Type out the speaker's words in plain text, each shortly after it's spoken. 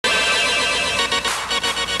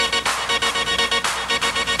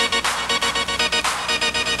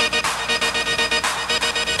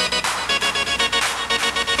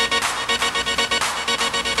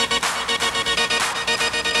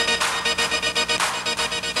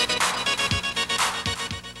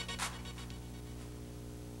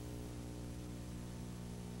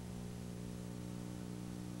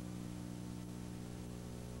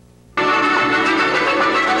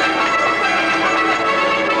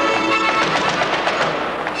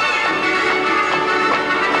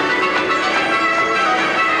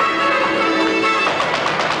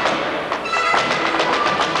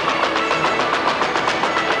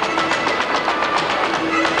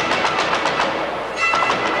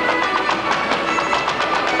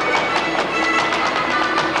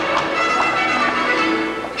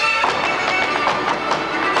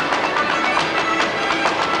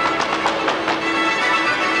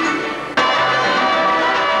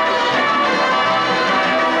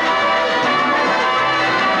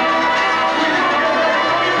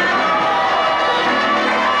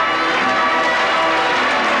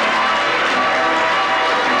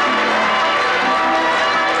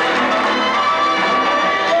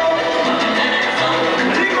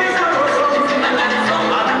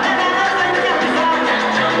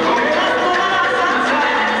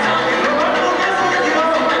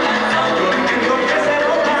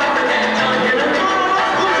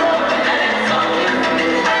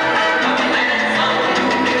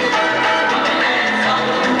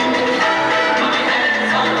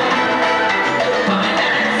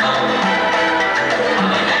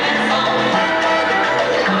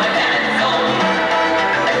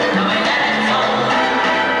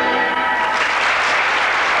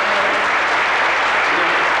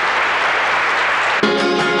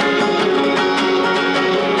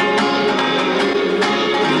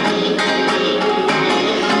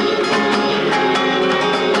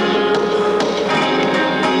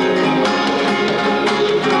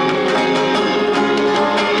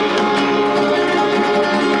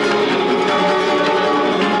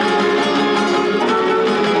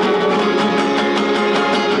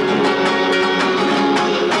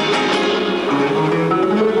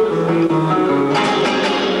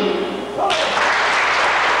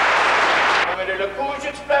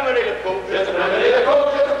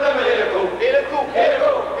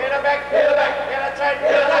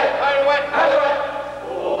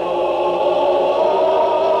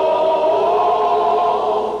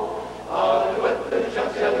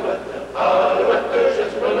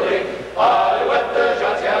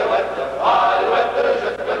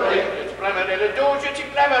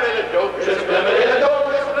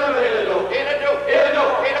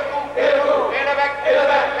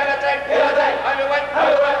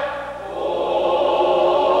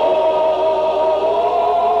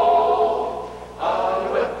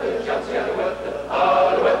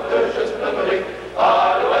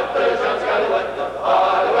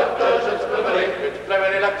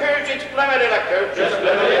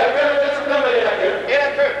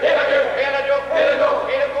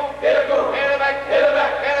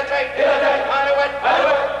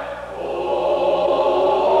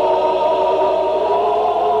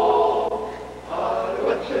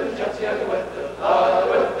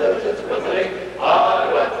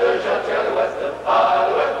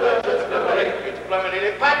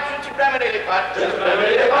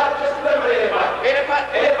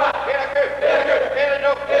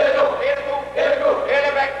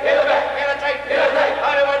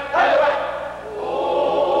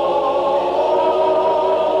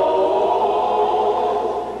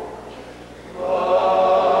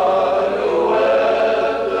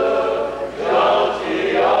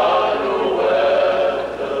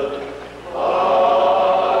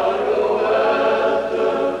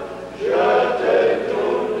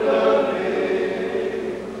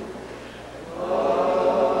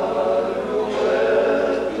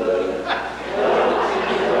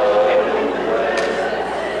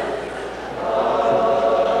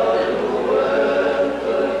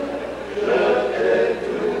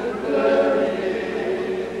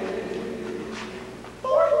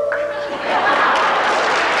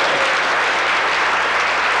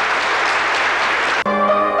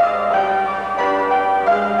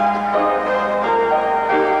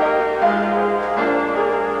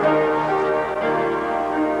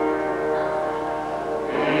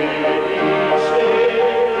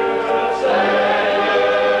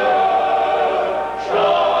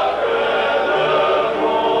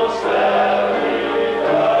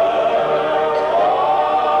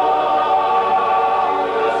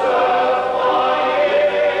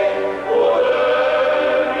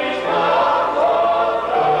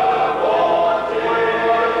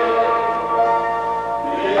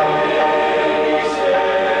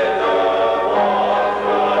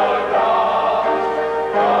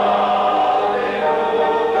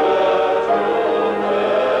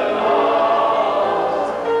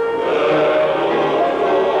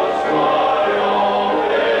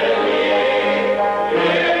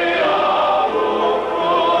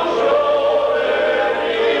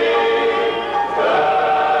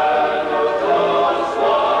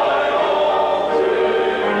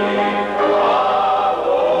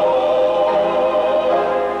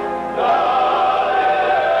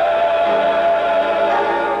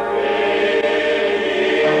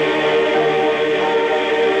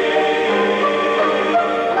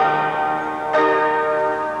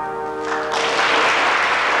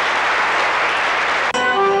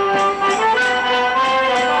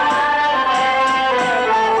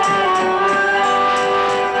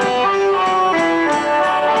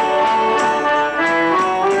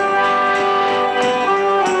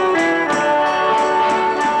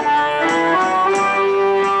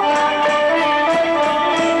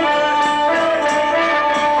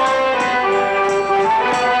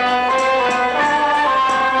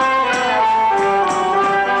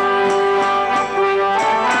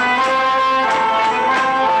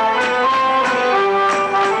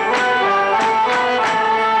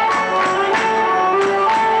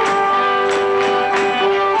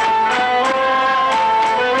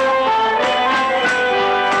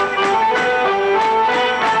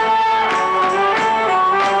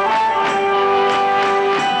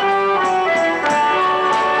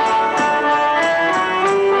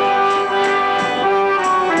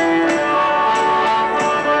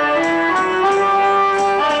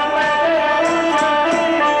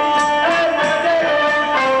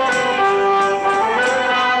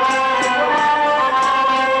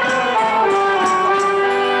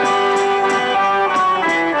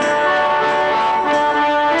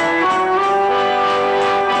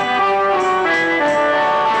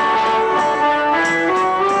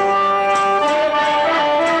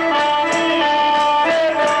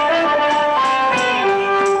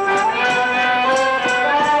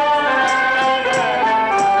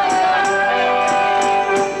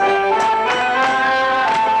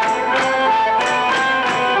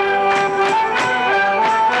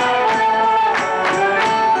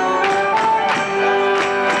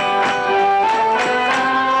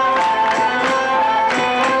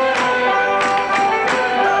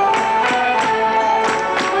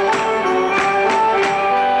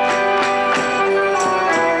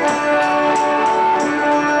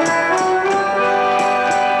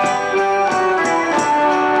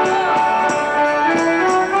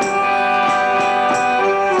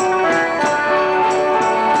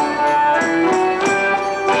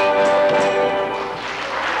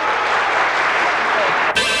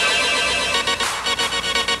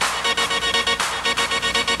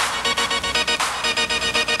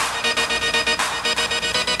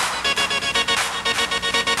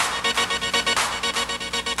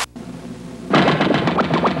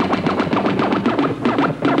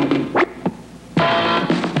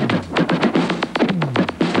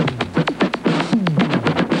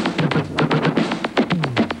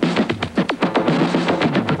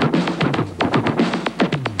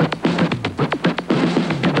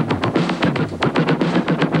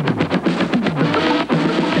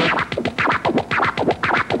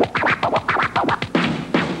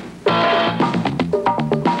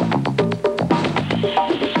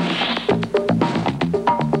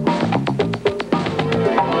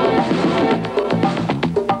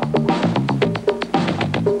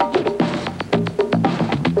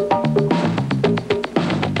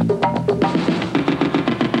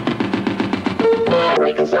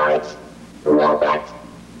Androids, robots,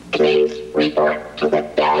 please report to the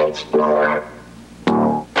dance floor.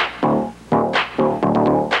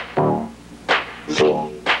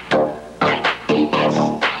 Z-O-I-D-S,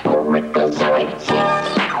 Rickozoid.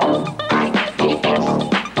 Z-O-I-D-S.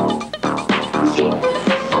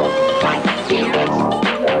 Z-O-I-D-S,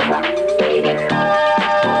 baby.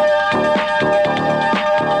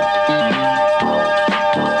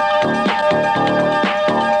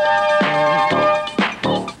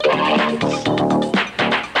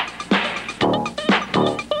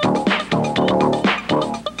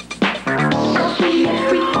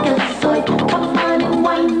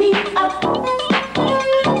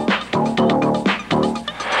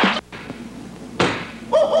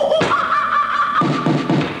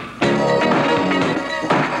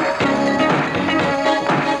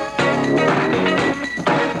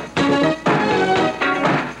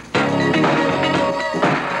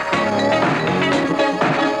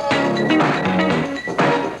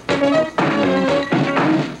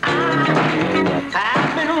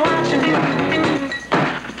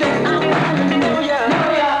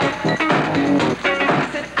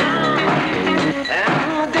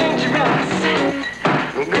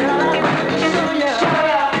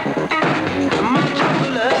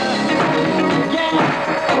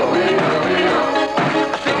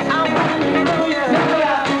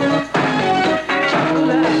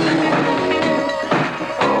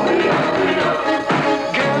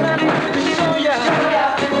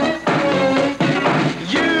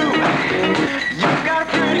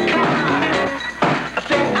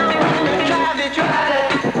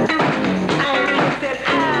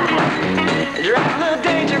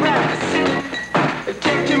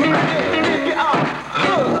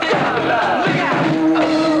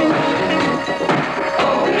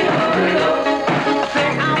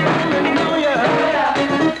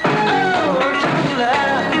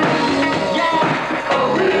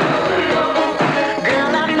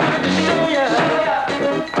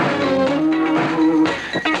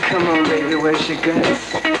 Where's your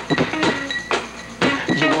guts?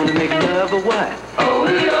 You wanna make love or what? Oh,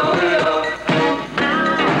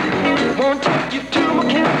 I won't take you to my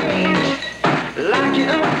cage, lock you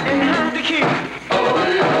up and hide the key.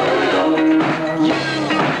 Oh, you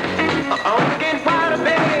are getting part of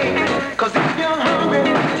me, 'cause if you're hungry,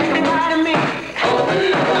 take a bite of me. Oh,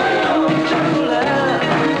 true love,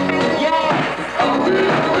 yeah.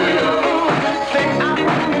 Think I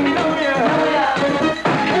wanna know you.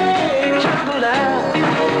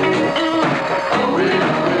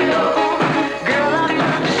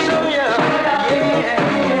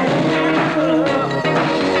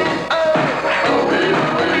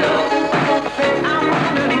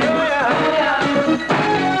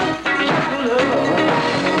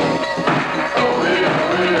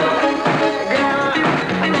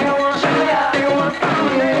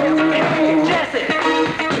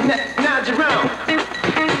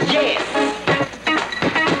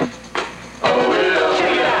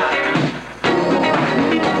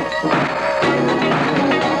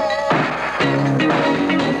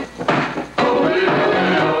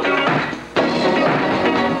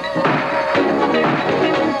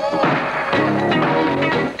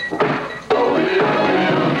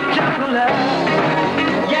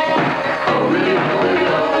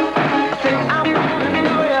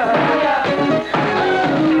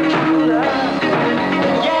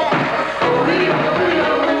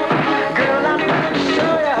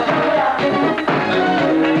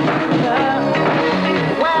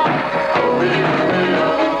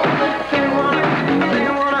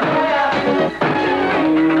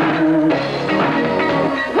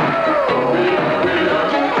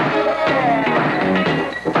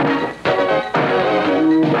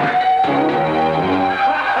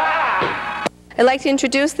 I'd like to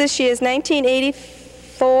introduce this year's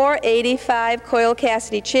 1984-85 Coyle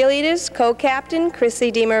Cassidy cheerleaders, co-captain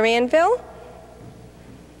Chrissy DeMoranville.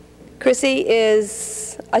 Chrissy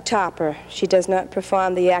is a topper. She does not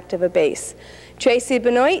perform the act of a bass. Tracy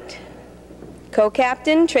Benoit,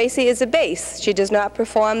 co-captain. Tracy is a bass. She does not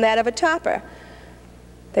perform that of a topper.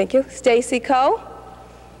 Thank you. Stacy Coe.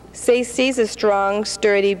 Stacy's a strong,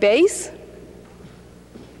 sturdy bass.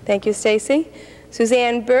 Thank you, Stacy.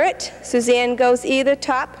 Suzanne Burt. Suzanne goes either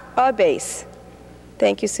top or bass.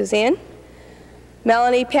 Thank you, Suzanne.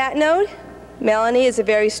 Melanie Patnode. Melanie is a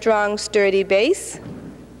very strong, sturdy bass.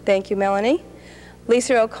 Thank you, Melanie.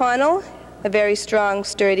 Lisa O'Connell, a very strong,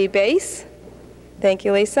 sturdy bass. Thank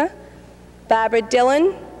you, Lisa. Barbara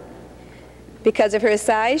Dillon, because of her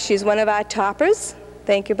size, she's one of our toppers.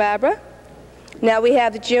 Thank you, Barbara. Now we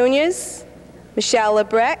have the juniors. Michelle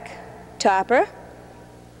Lebrecq, topper.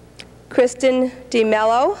 Kristen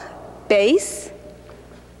DeMello, bass.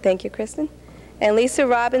 Thank you, Kristen. And Lisa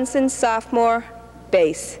Robinson, sophomore,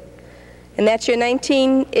 bass. And that's your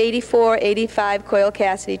 1984-85 Coyle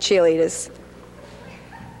Cassidy cheerleaders.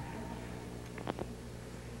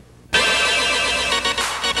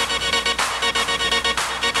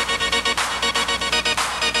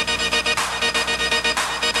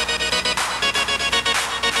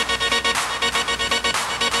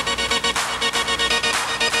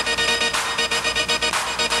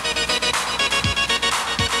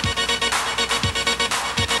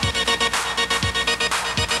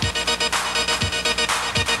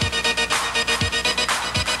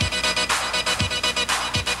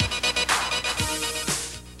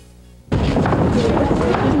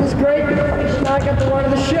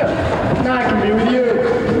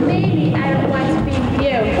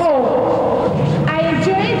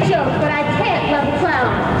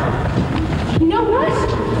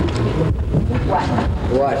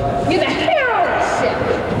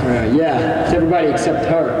 Except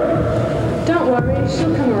her. Don't worry,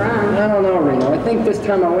 she'll come around. I don't know, Reno. I think this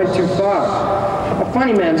time I went too far. A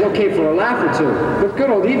funny man's okay for a laugh or two, but good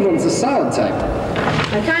old Evelyn's a solid type.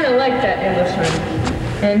 I kind of like that Englishman.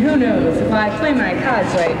 And who knows, if I play my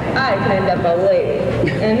cards right, I could end up a lady.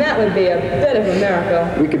 And that would be a bit of a miracle.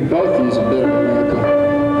 We could both use a bit of a miracle.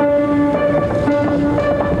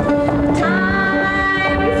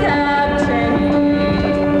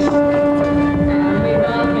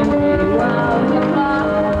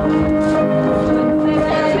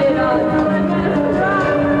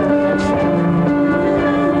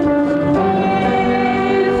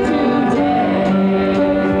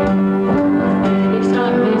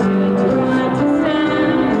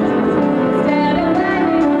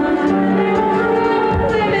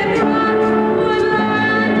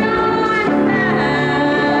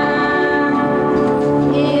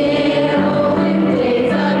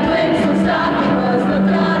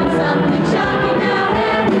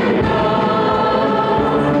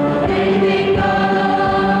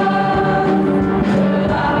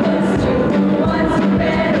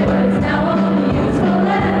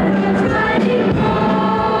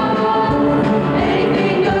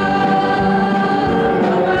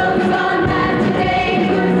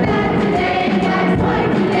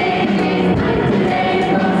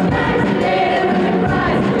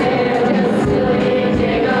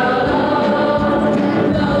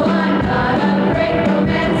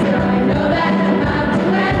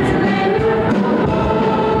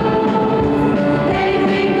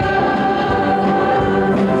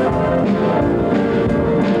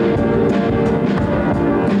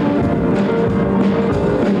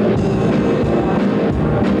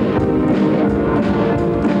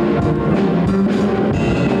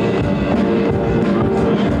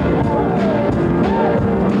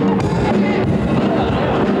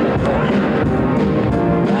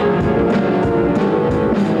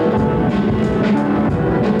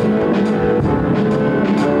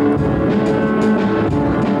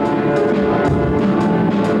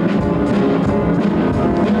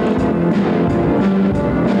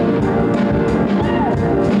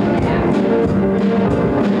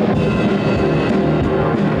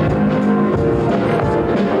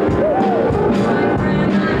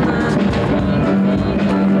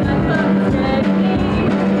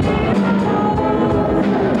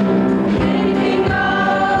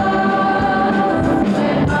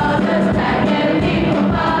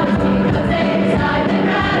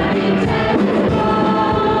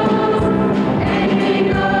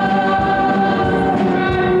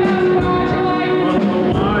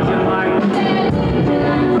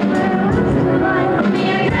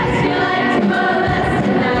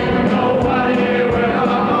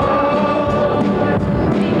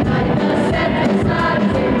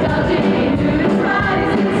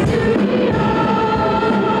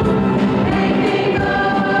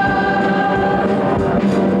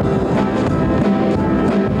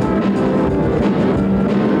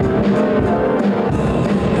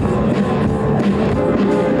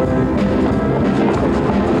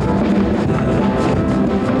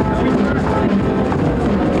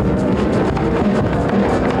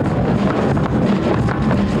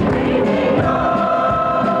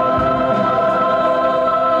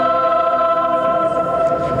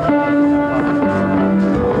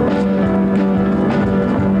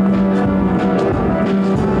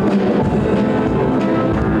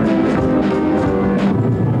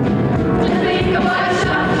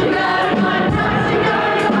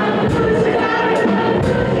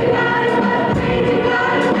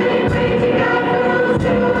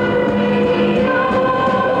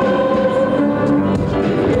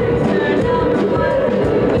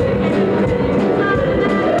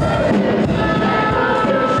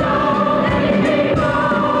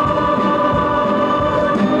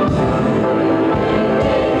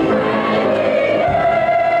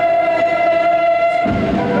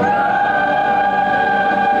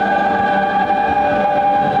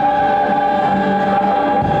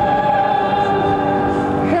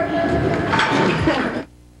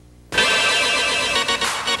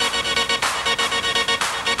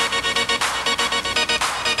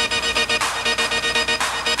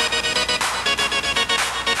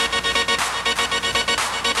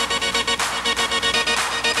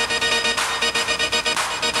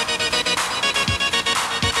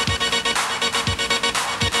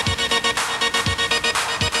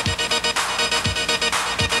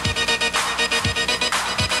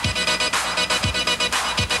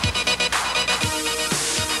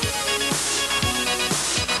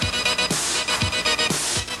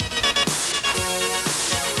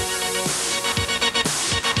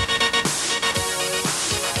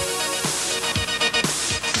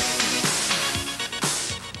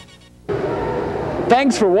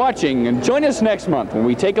 Thanks for watching, and join us next month when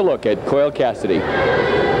we take a look at Coyle Cassidy.